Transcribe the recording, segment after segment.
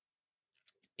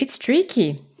It's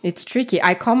tricky. It's tricky.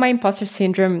 I call my imposter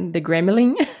syndrome the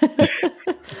gremlin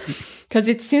because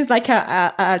it seems like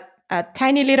a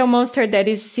tiny little monster that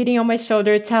is sitting on my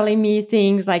shoulder telling me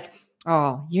things like,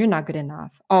 oh, you're not good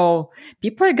enough. Oh,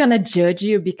 people are going to judge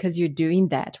you because you're doing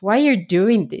that. Why you're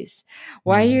doing this?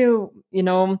 Why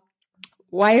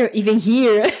why you're even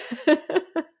here?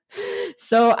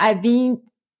 So I've been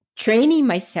training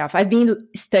myself. I've been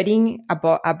studying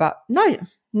about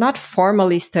not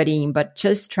formally studying, but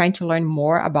just trying to learn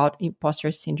more about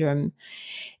imposter syndrome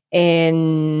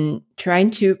and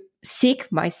trying to seek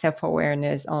my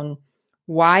self-awareness on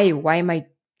why am I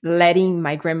letting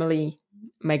my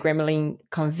gremlin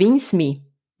convince me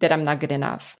that I'm not good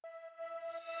enough.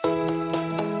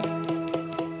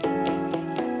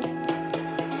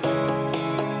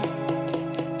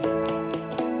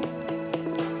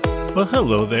 Well,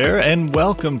 hello there, and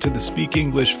welcome to the Speak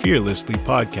English Fearlessly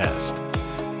podcast.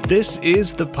 This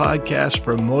is the podcast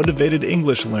for motivated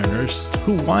English learners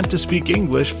who want to speak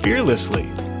English fearlessly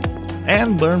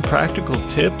and learn practical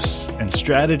tips and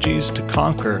strategies to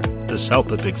conquer the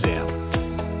SELPIP exam.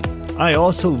 I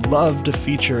also love to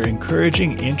feature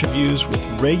encouraging interviews with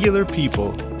regular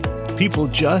people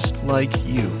just like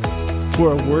you, who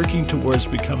are working towards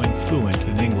becoming fluent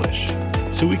in English,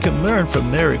 so we can learn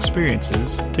from their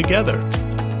experiences together.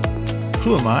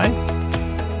 Who am I?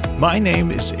 My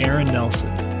name is Aaron Nelson.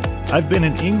 I've been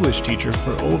an English teacher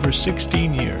for over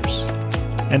 16 years,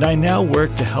 and I now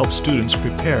work to help students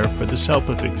prepare for the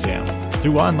SELPIP exam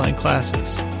through online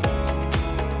classes.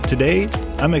 Today,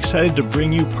 I'm excited to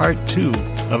bring you part 2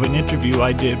 of an interview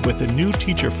I did with a new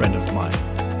teacher friend of mine.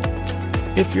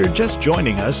 If you're just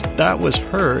joining us, that was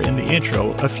her in the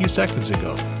intro a few seconds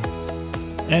ago.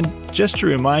 And just to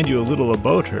remind you a little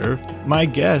about her, my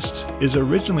guest is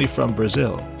originally from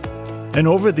Brazil, and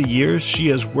over the years she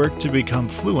has worked to become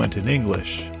fluent in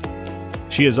English.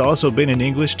 She has also been an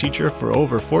English teacher for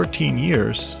over 14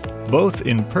 years, both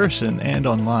in person and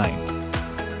online.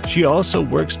 She also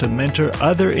works to mentor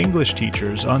other English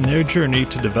teachers on their journey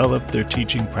to develop their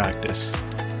teaching practice.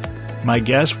 My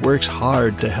guest works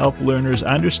hard to help learners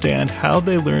understand how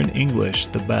they learn English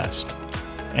the best.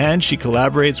 And she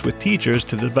collaborates with teachers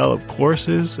to develop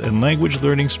courses and language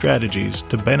learning strategies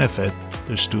to benefit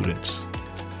their students.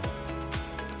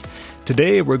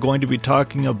 Today, we're going to be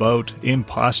talking about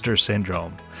imposter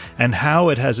syndrome and how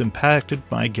it has impacted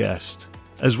my guest,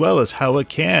 as well as how it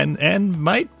can and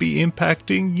might be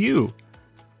impacting you,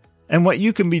 and what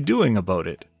you can be doing about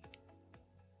it.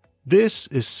 This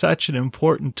is such an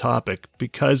important topic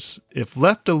because if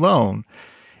left alone,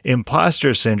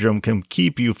 imposter syndrome can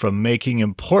keep you from making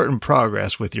important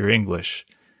progress with your English.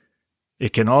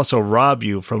 It can also rob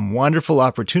you from wonderful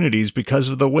opportunities because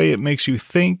of the way it makes you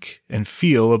think and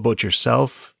feel about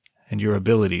yourself and your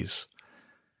abilities.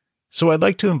 So I'd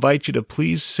like to invite you to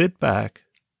please sit back,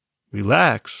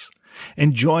 relax,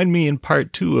 and join me in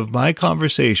part 2 of my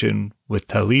conversation with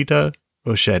Talita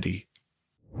Rochetti.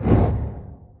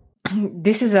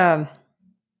 This is a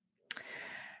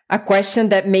question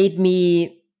that made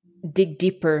me dig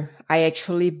deeper. I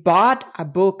actually bought a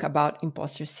book about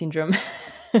imposter syndrome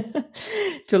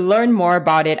to learn more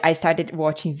about it. I started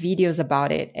watching videos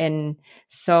about it. And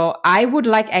so I would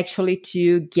like actually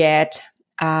to get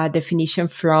a definition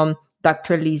from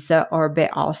Dr. Lisa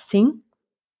Orbe-Austin,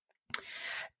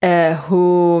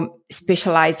 who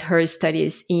specialized her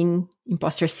studies in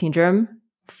imposter syndrome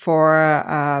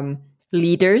for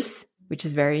leaders, which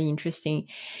is very interesting.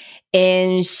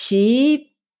 And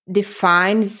she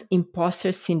defines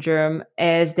imposter syndrome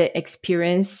as the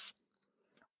experience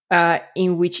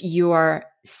in which you are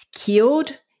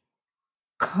skilled,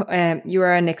 you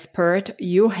are an expert,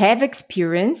 you have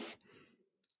experience,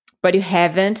 but you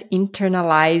haven't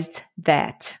internalized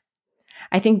that.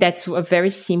 I think that's a very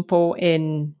simple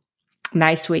and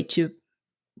nice way to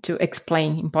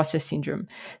explain imposter syndrome.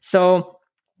 So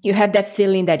you have that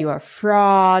feeling that you are a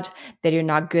fraud, that you're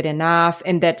not good enough,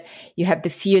 and that you have the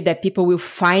fear that people will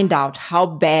find out how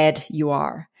bad you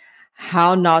are,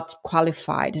 how not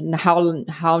qualified, and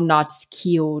how not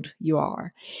skilled you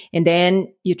are. And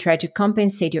then you try to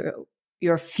compensate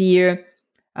your fear,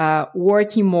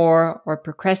 working more or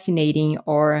procrastinating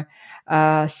or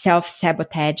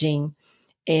self-sabotaging.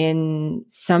 And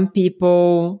some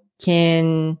people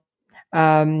can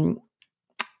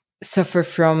suffer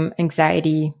from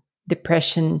anxiety,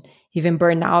 depression, even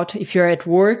burnout. If you're at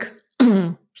work,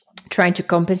 trying to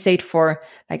compensate for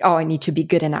like, oh, I need to be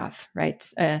good enough, right?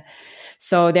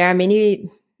 So there are many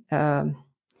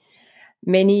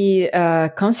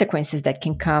consequences that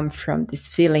can come from this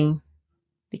feeling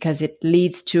because it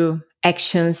leads to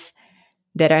actions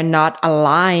that are not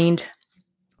aligned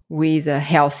with a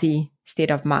healthy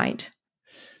state of mind.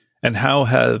 And how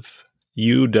have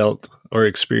you dealt or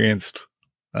experienced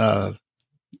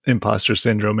imposter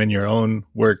syndrome in your own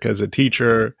work as a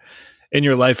teacher, in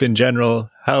your life in general?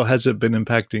 How has it been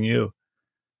impacting you?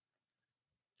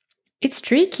 It's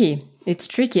tricky. It's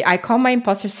tricky. I call my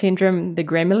imposter syndrome the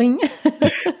gremlin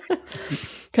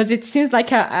because it seems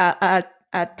like a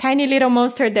tiny little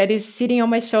monster that is sitting on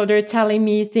my shoulder telling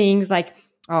me things like,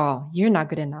 oh, you're not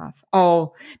good enough.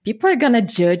 Oh, people are going to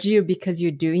judge you because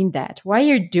you're doing that. Why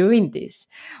you're doing this?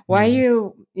 Why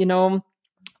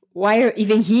why you're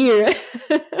even here?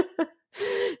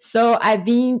 So I've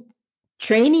been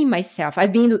training myself.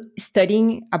 I've been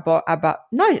studying about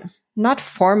not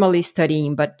formally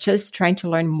studying, but just trying to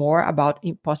learn more about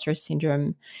imposter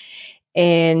syndrome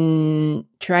and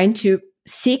trying to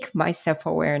seek my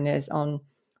self-awareness on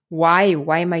why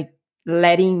am I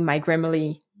letting my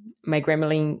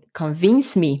gremlin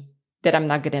convince me that I'm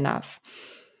not good enough.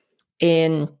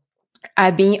 And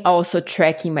I've been also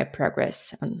tracking my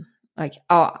progress on like,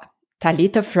 oh,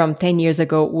 Talita from 10 years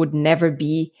ago would never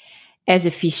be as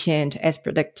efficient, as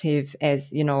productive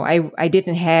as, I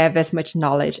didn't have as much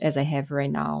knowledge as I have right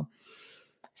now.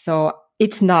 So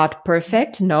it's not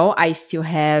perfect. No, I still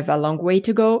have a long way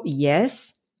to go.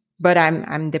 Yes, but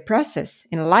I'm the process,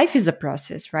 and life is a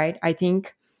process, right? I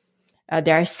think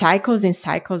there are cycles and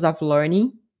cycles of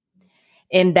learning,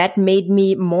 and that made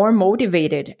me more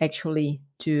motivated actually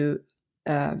to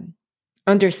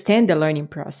understand the learning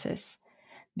process,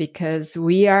 because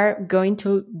we are going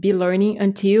to be learning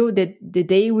until the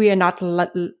day we are not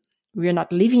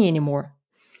living anymore.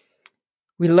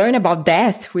 We learn about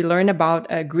death. We learn about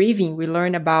grieving. We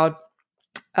learn about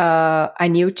a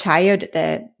new child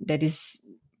that is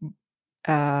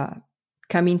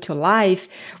coming to life.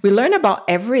 We learn about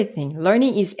everything.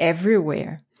 Learning is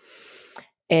everywhere.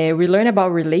 We learn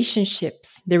about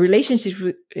relationships, the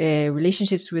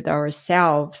relationships with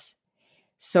ourselves.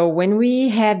 So when we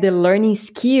have the learning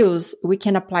skills, we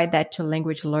can apply that to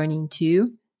language learning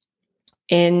too.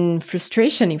 And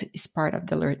frustration is part of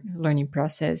the learning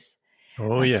process.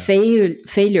 Oh yeah. Failure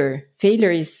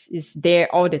is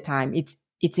there all the time. It's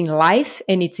in life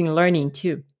and it's in learning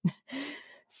too.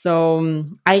 So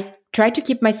I try to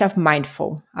keep myself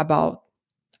mindful about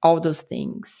all those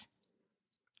things.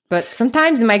 But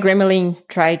sometimes my gremlin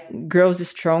grows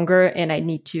stronger, and I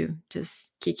need to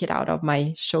just kick it out of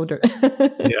my shoulder.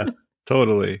 Yeah,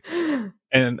 totally.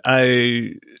 And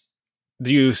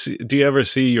do you ever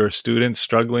see your students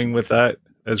struggling with that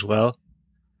as well?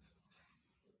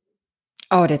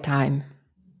 All the time.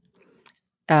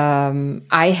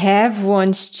 I have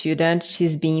one student.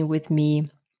 She's been with me,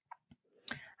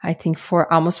 I think,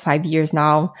 for almost 5 years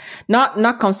now.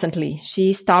 Not constantly.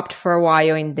 She stopped for a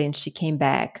while and then she came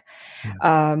back.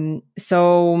 Yeah.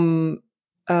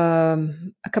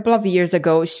 A couple of years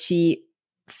ago, she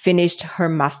finished her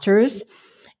master's,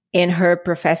 and her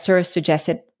professor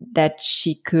suggested that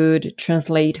she could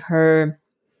translate her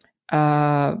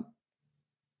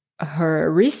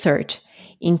research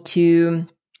into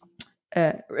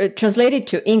translated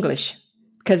to English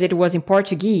because it was in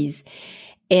Portuguese.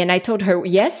 And I told her,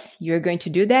 yes, you're going to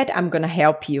do that. I'm going to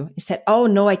help you. She said, oh,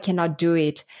 no, I cannot do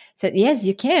it. I said, yes,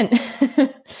 you can.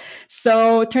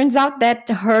 So it turns out that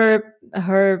her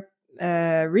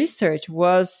research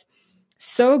was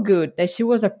so good that she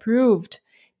was approved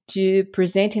to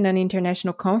present in an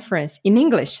international conference in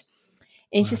English.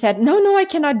 And She said, no, I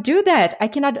cannot do that. I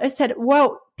cannot. I said,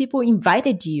 well, people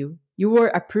invited you. You were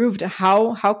approved.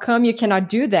 How come you cannot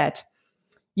do that?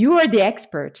 You are the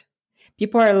expert.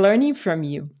 People are learning from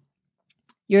you.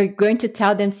 You're going to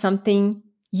tell them something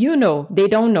they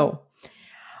don't know.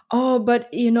 Oh, but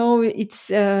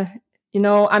it's I'm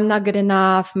not good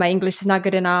enough. My English is not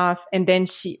good enough. And then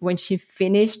when she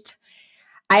finished,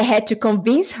 I had to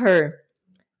convince her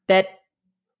that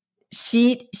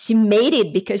she made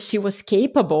it because she was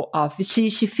capable of. She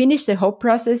finished the whole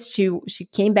process. She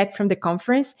came back from the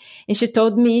conference and she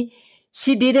told me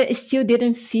she still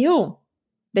didn't feel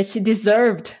that she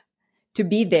deserved to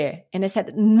be there. And I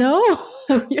said, no,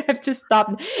 you have to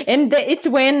stop. And it's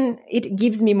when it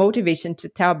gives me motivation to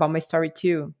tell about my story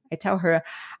too. I tell her,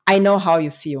 I know how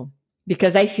you feel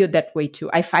because I feel that way too.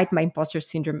 I fight my imposter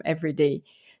syndrome every day.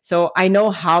 So I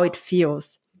know how it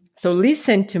feels. So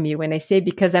listen to me when I say,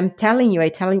 because I'm telling you,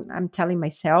 I'm telling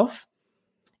myself,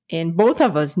 and both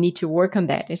of us need to work on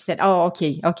that. I said, oh,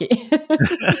 okay.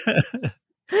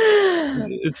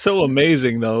 It's so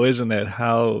amazing though, isn't it?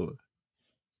 How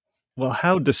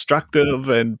destructive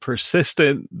and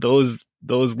persistent those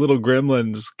little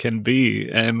gremlins can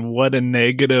be, and what a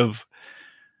negative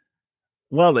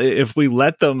well, if we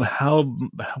let them,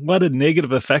 what a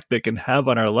negative effect they can have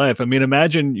on our life. I mean,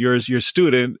 imagine your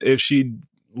student, if she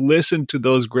listened to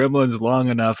those gremlins long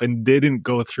enough and didn't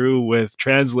go through with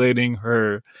translating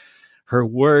her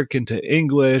work into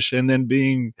English and then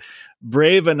being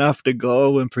brave enough to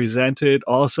go and present it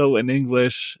also in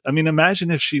English. I mean,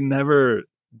 imagine if she never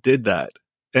did that,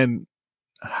 and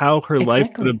how her life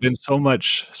would have Exactly. been so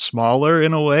much smaller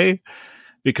in a way,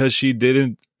 because she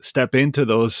didn't step into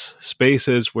those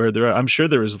spaces where I'm sure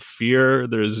there was fear,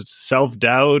 there's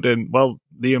self-doubt, and well,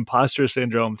 the imposter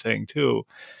syndrome thing too.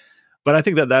 But I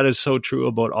think that is so true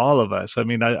about all of us. I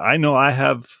mean, I know I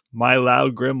have my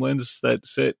loud gremlins that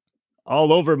sit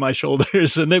all over my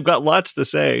shoulders and they've got lots to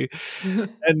say.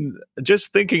 And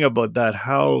just thinking about that,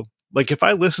 how, like, if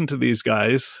I listen to these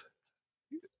guys,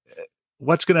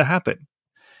 what's going to happen?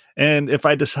 And if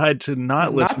I decide to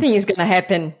not listen, Nothing is going to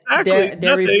happen. exactly They're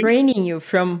nothing. refraining you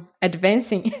from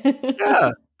advancing.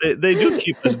 Yeah, they do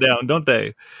keep us down, don't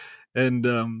they? And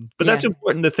but that's Yeah,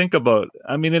 important to think about.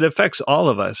 I mean, it affects all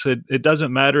of us. It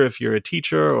doesn't matter if you're a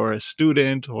teacher or a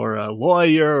student or a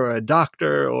lawyer or a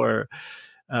doctor or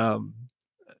um,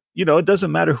 it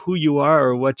doesn't matter who you are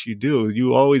or what you do.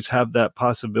 You always have that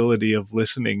possibility of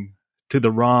listening to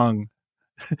the wrong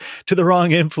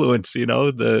influence.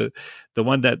 The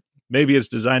one that maybe is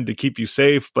designed to keep you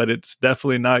safe, but it's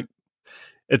definitely not.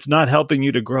 It's not helping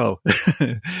you to grow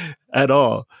at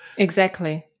all.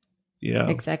 exactly. Yeah.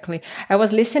 Exactly. I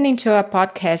was listening to a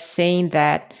podcast saying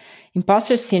that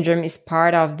imposter syndrome is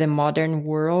part of the modern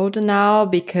world now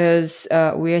because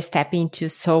we are stepping into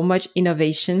so much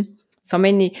innovation.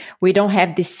 We don't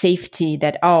have the safety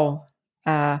that,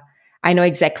 I know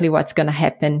exactly what's going to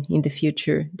happen in the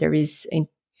future. There is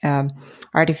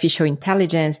artificial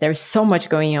intelligence. There's so much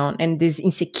going on. And this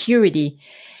insecurity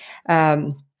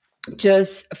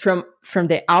just from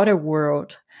the outer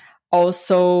world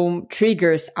also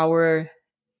triggers our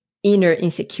inner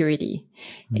insecurity.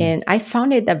 Mm. And I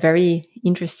found it a very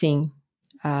interesting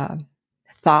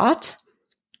thought.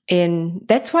 And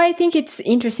that's why I think it's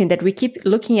interesting that we keep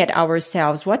looking at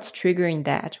ourselves. What's triggering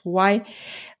that? Why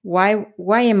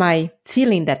am I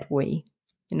feeling that way?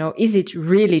 Is it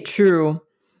really true?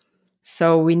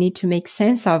 So we need to make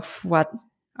sense of what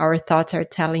our thoughts are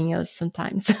telling us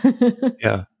sometimes.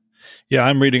 Yeah. Yeah,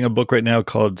 I'm reading a book right now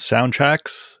called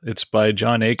Soundtracks. It's by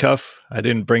John Acuff. I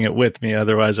didn't bring it with me.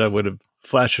 Otherwise, I would have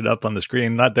flashed it up on the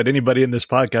screen. Not that anybody in this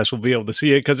podcast will be able to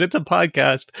see it because it's a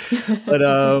podcast. But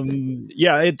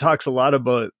yeah, it talks a lot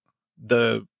about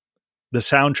the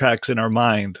soundtracks in our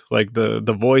mind, like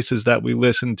the voices that we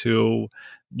listen to,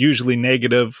 usually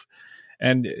negative.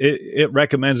 And it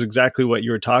recommends exactly what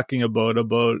you were talking about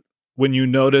when you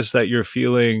notice that you're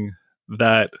feeling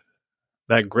that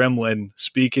gremlin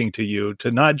speaking to you,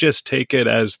 to not just take it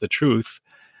as the truth,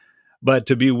 but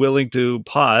to be willing to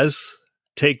pause,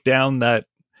 take down that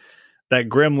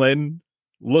gremlin,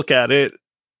 look at it,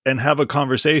 and have a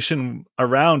conversation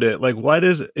around it. Like, what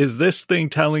is this thing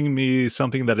telling me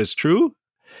something that is true?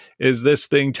 Is this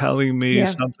thing telling me Yeah.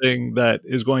 something that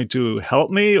is going to help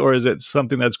me, or is it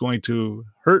something that's going to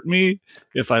hurt me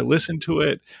if I listen to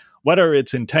it? What are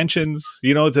its intentions?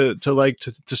 To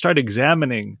start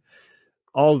examining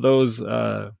all those,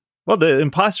 the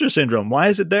imposter syndrome, why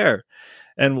is it there?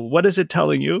 And what is it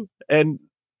telling you? And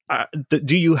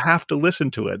do you have to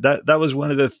listen to it? That was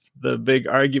one of the big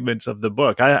arguments of the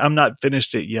book. I'm not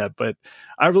finished it yet, but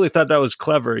I really thought that was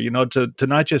clever, to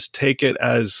not just take it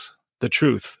as the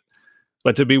truth,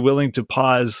 but to be willing to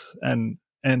pause and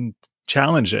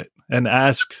challenge it and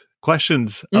ask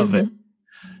questions of it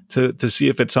to see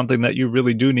if it's something that you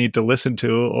really do need to listen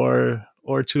to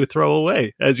or to throw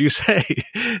away, as you say.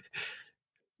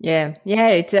 Yeah.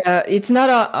 It's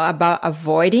not about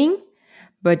avoiding,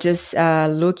 but just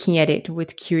looking at it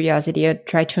with curiosity and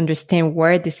try to understand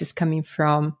where this is coming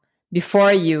from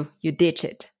before you ditch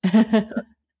it.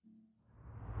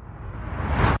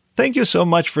 Thank you so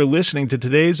much for listening to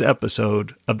today's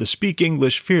episode of the Speak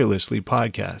English Fearlessly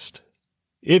podcast.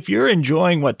 If you're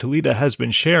enjoying what Talita has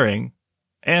been sharing,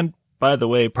 and by the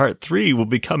way, part 3 will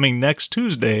be coming next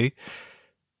Tuesday,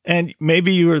 and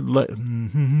maybe you're I'm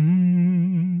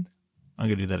going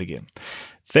to do that again.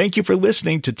 Thank you for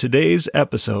listening to today's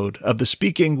episode of the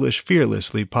Speak English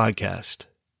Fearlessly podcast.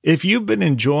 If you've been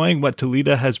enjoying what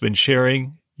Talita has been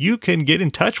sharing, you can get in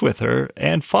touch with her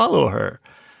and follow her.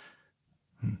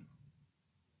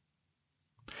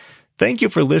 Thank you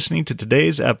for listening to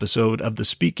today's episode of the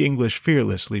Speak English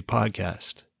Fearlessly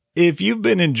podcast. If you've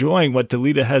been enjoying what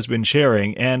Talita has been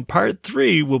sharing, and part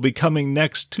 3 will be coming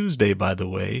next Tuesday, by the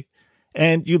way,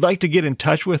 and you'd like to get in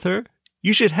touch with her,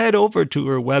 you should head over to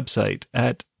her website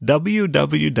at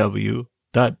www.talita,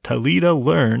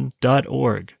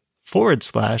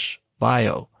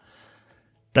 www.talitalearn.org/bio.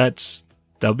 That's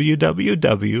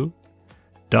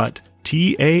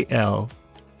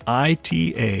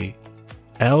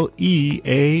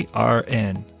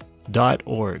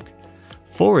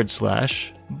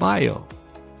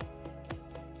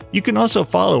You can also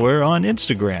follow her on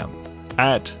Instagram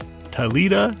at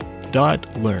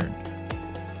talita.learn.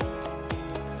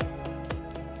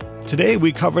 Today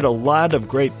we covered a lot of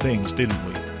great things, didn't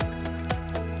we?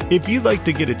 If you'd like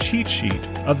to get a cheat sheet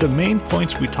of the main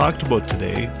points we talked about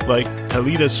today, like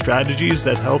Talita's strategies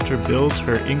that helped her build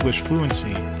her English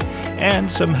fluency, and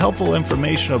some helpful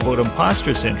information about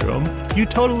imposter syndrome, you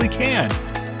totally can.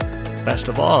 Best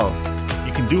of all,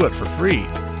 you can do it for free,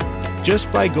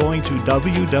 just by going to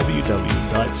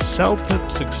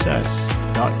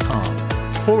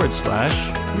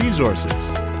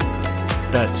www.cellpipsuccess.com/resources.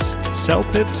 That's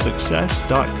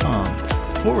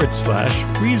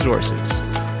cellpipsuccess.com/resources,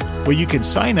 where you can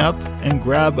sign up and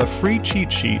grab a free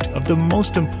cheat sheet of the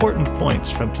most important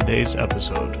points from today's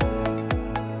episode.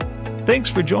 Thanks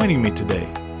for joining me today,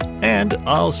 and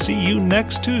I'll see you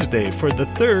next Tuesday for the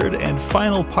third and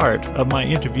final part of my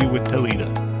interview with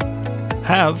Talita.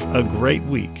 Have a great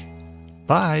week.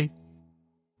 Bye.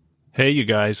 Hey, you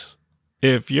guys.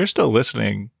 If you're still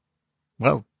listening,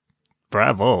 well,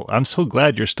 bravo. I'm so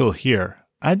glad you're still here.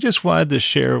 I just wanted to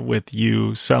share with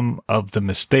you some of the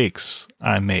mistakes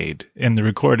I made in the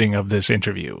recording of this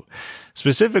interview,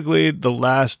 specifically the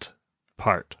last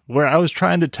part where I was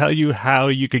trying to tell you how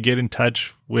you could get in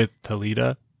touch with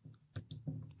Talita.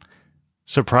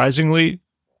 Surprisingly,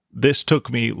 this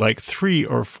took me like 3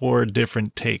 or 4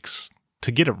 different takes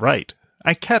to get it right.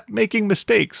 I kept making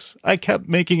mistakes. I kept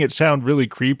making it sound really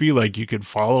creepy, like you could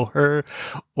follow her,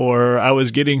 or I was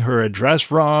getting her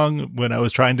address wrong when I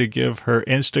was trying to give her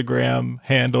Instagram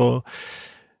handle.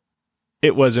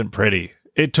 It wasn't pretty.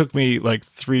 It took me like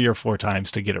 3 or 4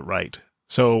 times to get it right.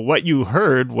 So what you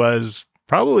heard was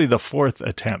probably the 4th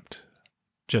attempt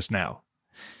just now.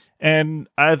 And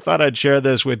I thought I'd share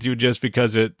this with you just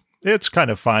because it's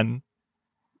kind of fun.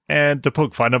 And to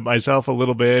poke fun at myself a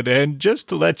little bit, and just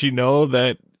to let you know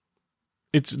that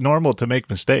it's normal to make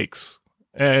mistakes.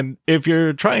 And if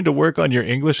you're trying to work on your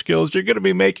English skills, you're going to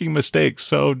be making mistakes.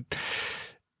 So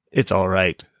it's all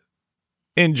right.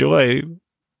 Enjoy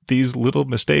these little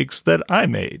mistakes that I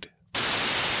made.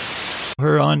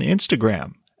 Her on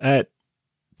Instagram at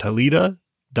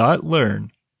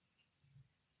talita.learn.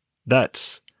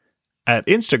 That's at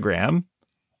Instagram.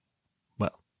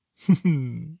 Well,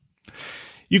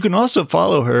 you can also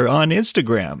follow her on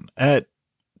Instagram at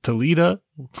Talita.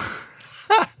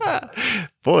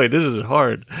 Boy, this is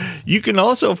hard. You can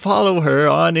also follow her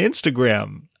on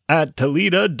Instagram at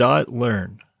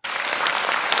talita.learn.